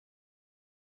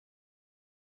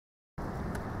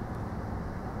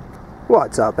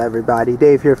What's up, everybody?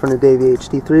 Dave here from the Davey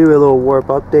HD3 with a little warp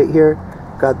update here.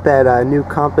 Got that new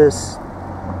Compass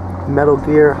Metal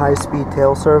Gear high-speed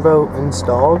tail servo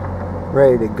installed,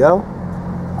 ready to go.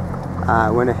 I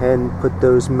went ahead and put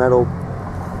those metal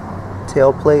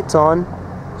tail plates on,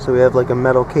 so we have like a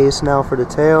metal case now for the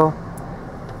tail.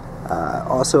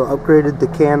 Also upgraded the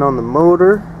can on the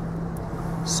motor,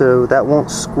 so that won't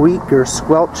squeak or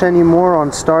squelch anymore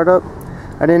on startup.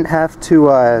 I didn't have to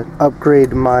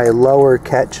upgrade my lower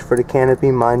catch for the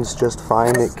canopy. Mine's just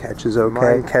fine. It catches okay.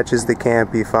 Mine catches the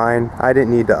canopy fine. I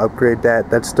didn't need to upgrade that.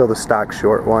 That's still the stock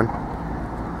short one.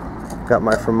 Got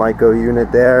my Formica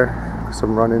unit there. So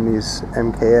I'm running these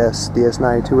MKS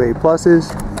DS92A pluses.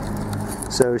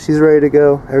 So she's ready to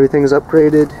go. Everything's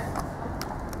upgraded.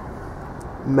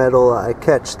 Metal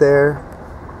catch there.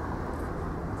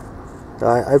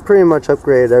 I pretty much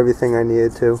upgraded everything I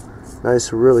needed to.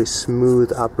 Nice, really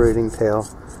smooth operating tail.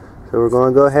 So we're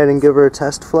going to go ahead and give her a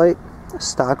test flight.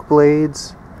 Stock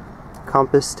blades,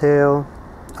 compass tail,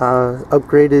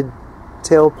 upgraded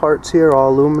tail parts here, all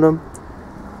aluminum.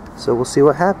 So we'll see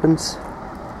what happens.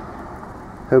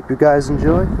 Hope you guys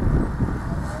enjoy.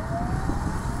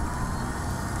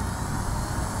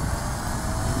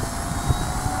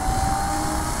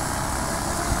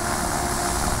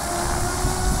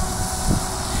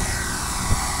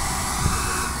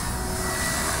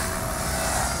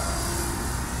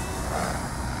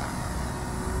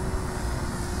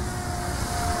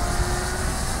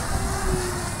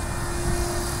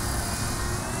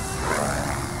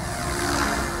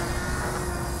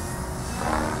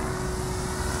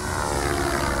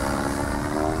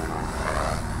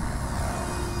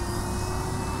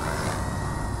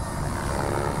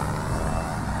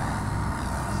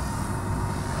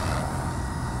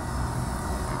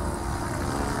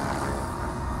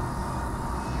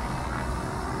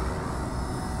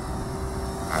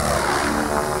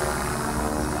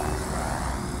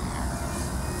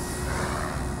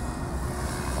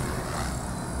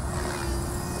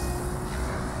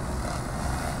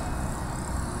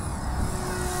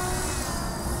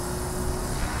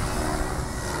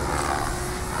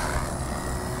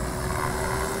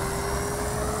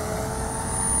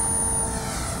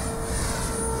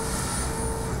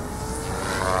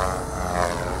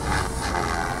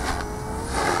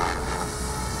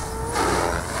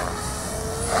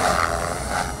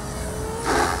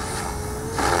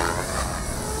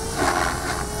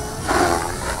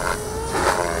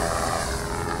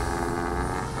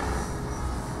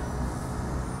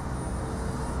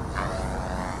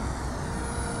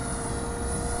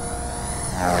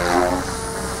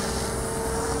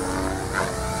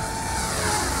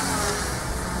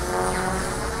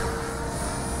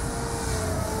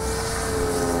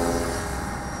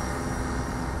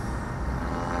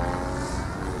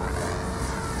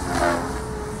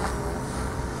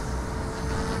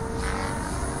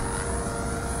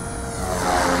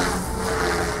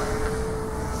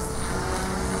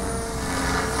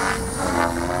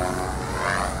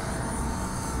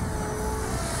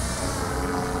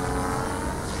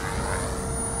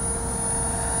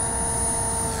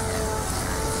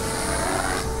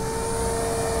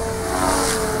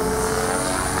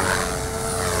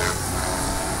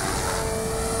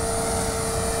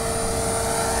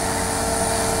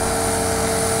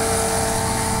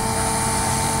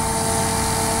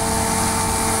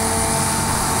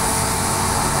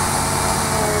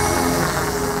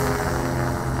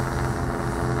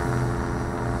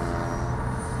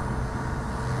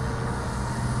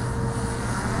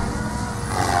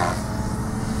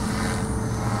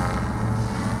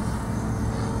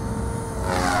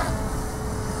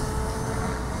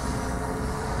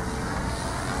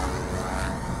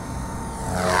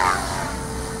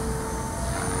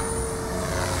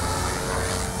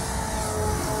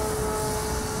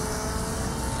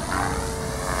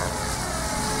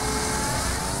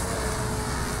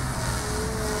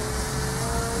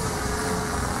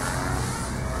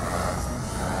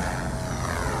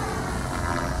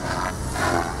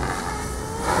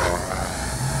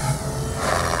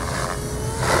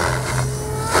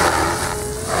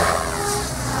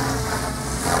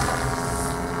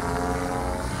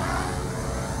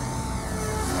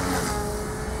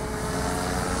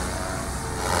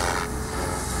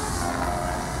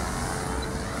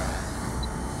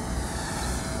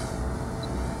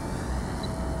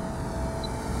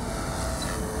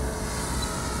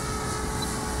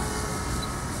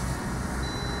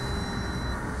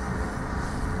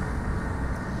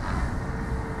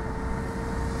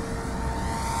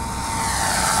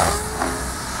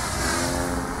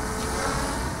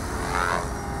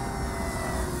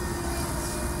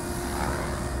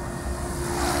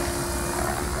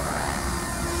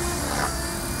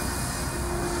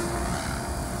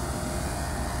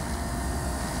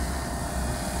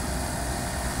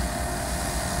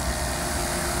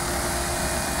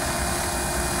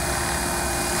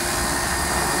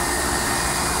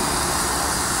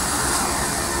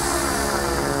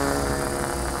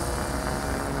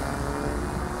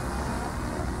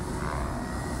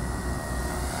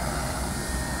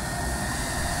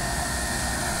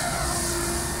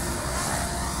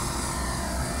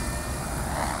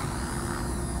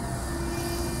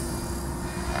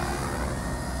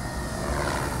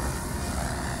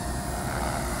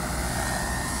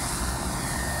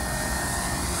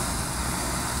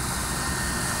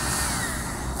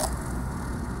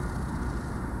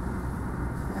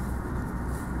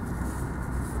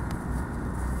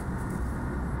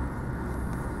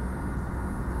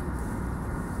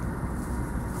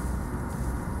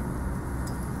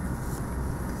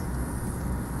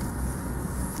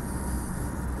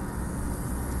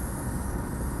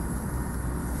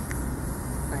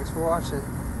 Thanks for watching.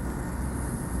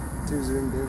 Too zoom, dude.